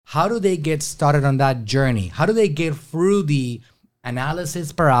how do they get started on that journey? How do they get through the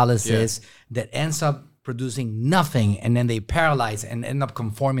analysis paralysis that ends up producing nothing, and then they paralyze and end up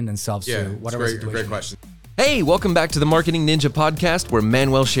conforming themselves to whatever situation? Great question. Hey, welcome back to the Marketing Ninja podcast, where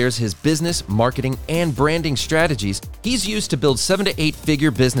Manuel shares his business, marketing, and branding strategies he's used to build 7 to 8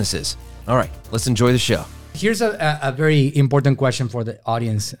 figure businesses. All right, let's enjoy the show. Here's a very important question for the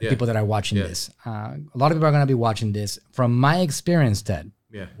audience, people that are watching this. A lot of people are going to be watching this. From my experience, Ted,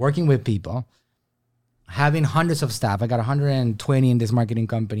 working with people, having hundreds of staff. I got 120 in this marketing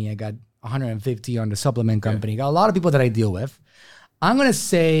company. I got 150 on the supplement company. Got a lot of people that I deal with. I'm going to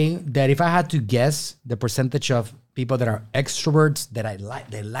say that if I had to guess the percentage of people that are extroverts, that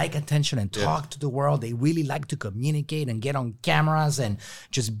they like attention and talk to the world, they really like to communicate and get on cameras and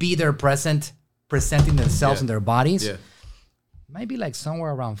just be there presenting themselves and their bodies, might be like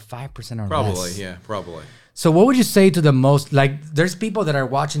somewhere around 5% or less. Probably. So what would you say to the most, like there's people that are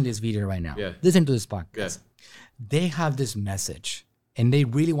watching this video right now, listen to this podcast. They have this message and they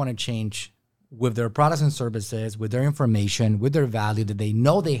really want to change with their products and services, with their information, with their value that they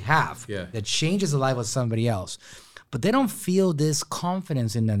know they have, that changes the life of somebody else. But they don't feel this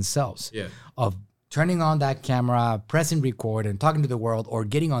confidence in themselves of turning on that camera, pressing record and talking to the world or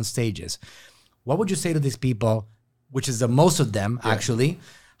getting on stages. What would you say to these people, which is the most of them actually?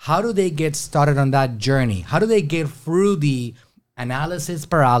 How do they get started on that journey? How do they get through the analysis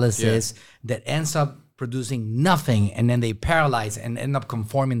paralysis that ends up producing nothing, and then they paralyze and end up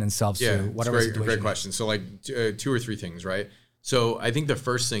conforming themselves to whatever situation? Great question. So like 2 or 3 things, right? So I think the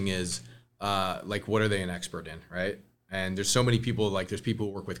first thing is like, what are they an expert in, right? And there's so many people, like there's people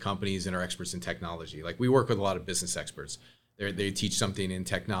who work with companies and are experts in technology. Like we work with a lot of business experts. They teach something in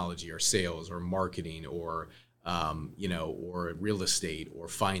technology or sales or marketing or or real estate or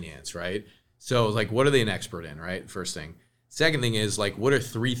finance, right? So like, what are they an expert in, right? First thing. Second thing is like, what are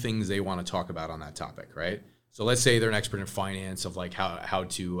 3 things they want to talk about on that topic, right? So let's say they're an expert in finance of like how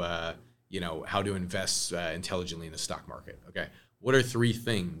to invest intelligently in the stock market. Okay, what are 3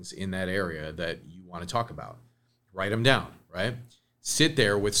 things in that area that you want to talk about? Write them down, right? Sit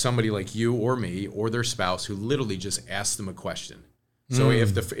there with somebody like you or me or their spouse who literally just asks them a question. So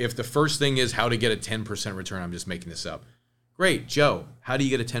if the first thing is how to get a 10% return, I'm just making this up. Great, Joe, how do you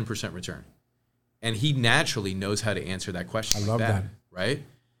get a 10% return? And he naturally knows how to answer that question. I love that. Right?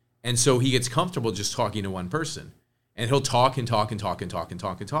 And so he gets comfortable just talking to one person. And he'll talk and talk and talk and talk and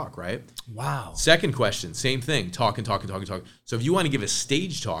talk and talk, right? Wow. Second question, same thing. Talk and talk and talk and talk. So if you want to give a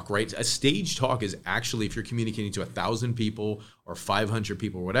stage talk, right? A stage talk is actually, if you're communicating to 1,000 people or 500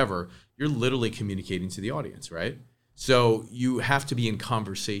 people or whatever, you're literally communicating to the audience, right? So you have to be in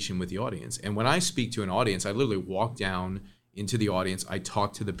conversation with the audience. And when I speak to an audience, I literally walk down into the audience, I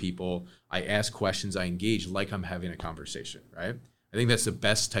talk to the people, I ask questions, I engage like I'm having a conversation, right? I think that's the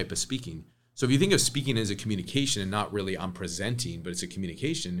best type of speaking. So if you think of speaking as a communication and not really I'm presenting, but it's a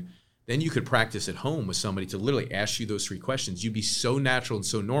communication, then you could practice at home with somebody to literally ask you those 3 questions. You'd be so natural and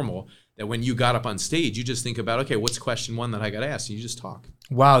so normal that when you got up on stage, you just think about, okay, what's question 1 that I got to ask? And you just talk.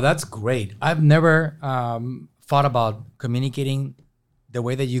 Wow, that's great. I've never thought about communicating the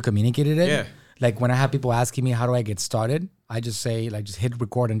way that you communicated it. Yeah. Like when I have people asking me, how do I get started? I just say, like, just hit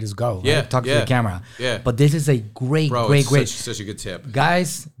record and just go. Right? Talk to the camera. Yeah. But this is a great. Such a good tip.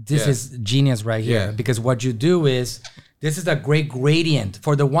 Guys, this is genius right here. Because what you do is, this is a great gradient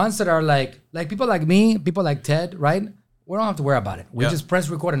for the ones that are like people like me, people like Ted, right? We don't have to worry about it. We just press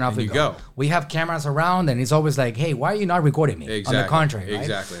record and off we go. We have cameras around and it's always like, hey, why are you not recording me? Exactly. On the contrary, right?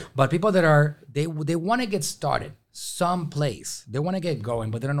 Exactly. But people that are, they want to get started someplace. They want to get going,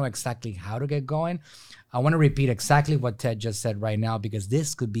 but they don't know exactly how to get going. I want to repeat exactly what Ted just said right now, because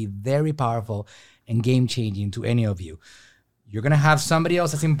this could be very powerful and game-changing to any of you. You're going to have somebody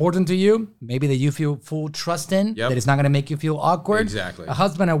else that's important to you, maybe that you feel full trust in, that is not going to make you feel awkward. Exactly. A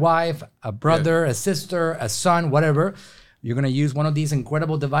husband, a wife, a brother, a sister, a son, whatever. You're going to use one of these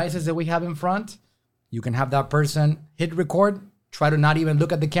incredible devices that we have in front. You can have that person hit record, try to not even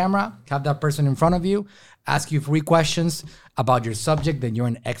look at the camera, have that person in front of you, ask you 3 questions about your subject that you're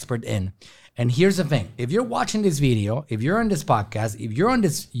an expert in. And here's the thing. If you're watching this video, if you're on this podcast, if you're on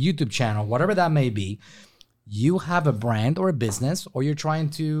this YouTube channel, whatever that may be, you have a brand or a business, or you're trying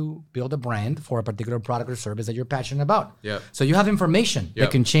to build a brand for a particular product or service that you're passionate about. So you have information that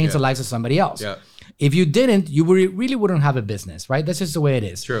can change the lives of somebody else. If you didn't, you really wouldn't have a business, right? That's just the way it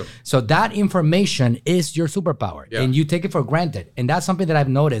is. True. So that information is your superpower, and you take it for granted. And that's something that I've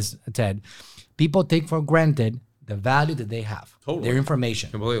noticed, Ted. People take for granted the value that they have, their information.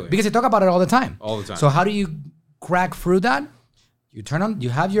 Completely. Because they talk about it all the time. All the time. So how do you crack through that? You turn on, you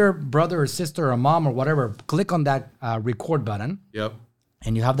have your brother or sister or mom or whatever, click on that record button.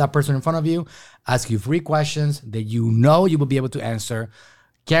 and you have that person in front of you ask you 3 questions that you know you will be able to answer,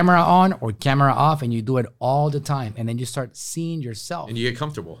 camera on or camera off, and you do it all the time. And then you start seeing yourself. And you get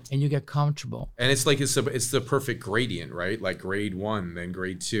comfortable. And it's like it's the perfect gradient, right? Like grade 1, then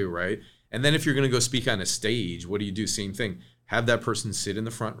grade 2, right? And then if you're going to go speak on a stage, what do? Same thing. Have that person sit in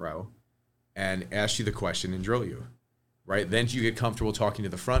the front row and ask you the question and drill you, right? Then you get comfortable talking to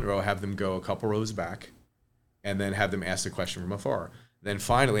the front row, have them go a couple rows back, and then have them ask the question from afar. Then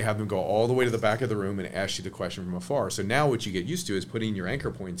finally have them go all the way to the back of the room and ask you the question from afar. So now what you get used to is putting your anchor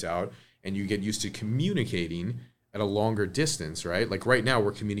points out, and you get used to communicating at a longer distance, right? Like right now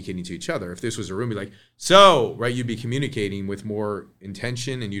we're communicating to each other. If this was a room, be like, so, right, you'd be communicating with more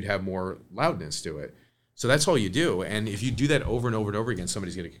intention and you'd have more loudness to it. So that's all you do. And if you do that over and over and over again,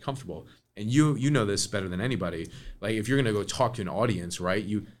 somebody's going to get comfortable. And you know this better than anybody. Like if you're going to go talk to an audience, right?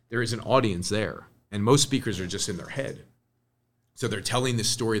 There is an audience there. And most speakers are just in their head. So they're telling this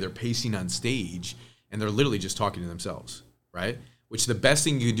story, they're pacing on stage, and they're literally just talking to themselves, right? Which the best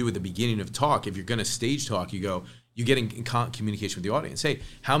thing you can do at the beginning of talk, if you're going to stage talk, you get in communication with the audience. Hey,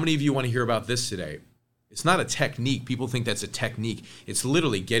 how many of you want to hear about this today? It's not a technique. People think that's a technique. It's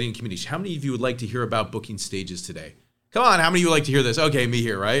literally getting communication. How many of you would like to hear about booking stages today? Come on, how many of you would like to hear this? Okay, me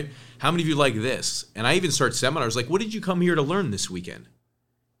here, right? How many of you like this? And I even start seminars like, what did you come here to learn this weekend?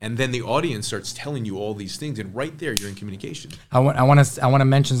 And then the audience starts telling you all these things, and right there, you're in communication. I want to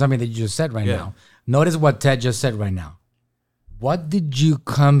mention something that you just said right now. Notice what Ted just said right now. What did you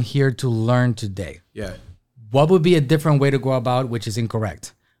come here to learn today? Yeah. What would be a different way to go about, which is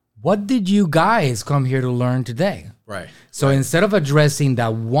incorrect? What did you guys come here to learn today? Right. So instead of addressing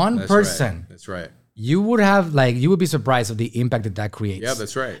that one person, that's right. You would be surprised of the impact that creates. Yeah,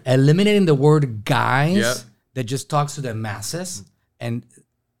 that's right. Eliminating the word guys that just talks to the masses and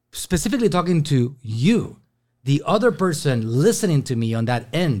specifically talking to you, the other person listening to me on that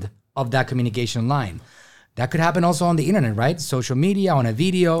end of that communication line. That could happen also on the internet, right? Social media, on a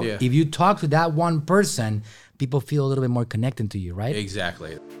video. Yeah. If you talk to that one person, people feel a little bit more connected to you, right?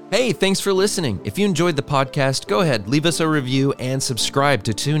 Exactly. Hey, thanks for listening. If you enjoyed the podcast, go ahead, leave us a review and subscribe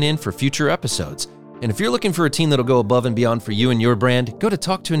to tune in for future episodes. And if you're looking for a team that'll go above and beyond for you and your brand, go to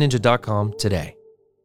talktoaninja.com today.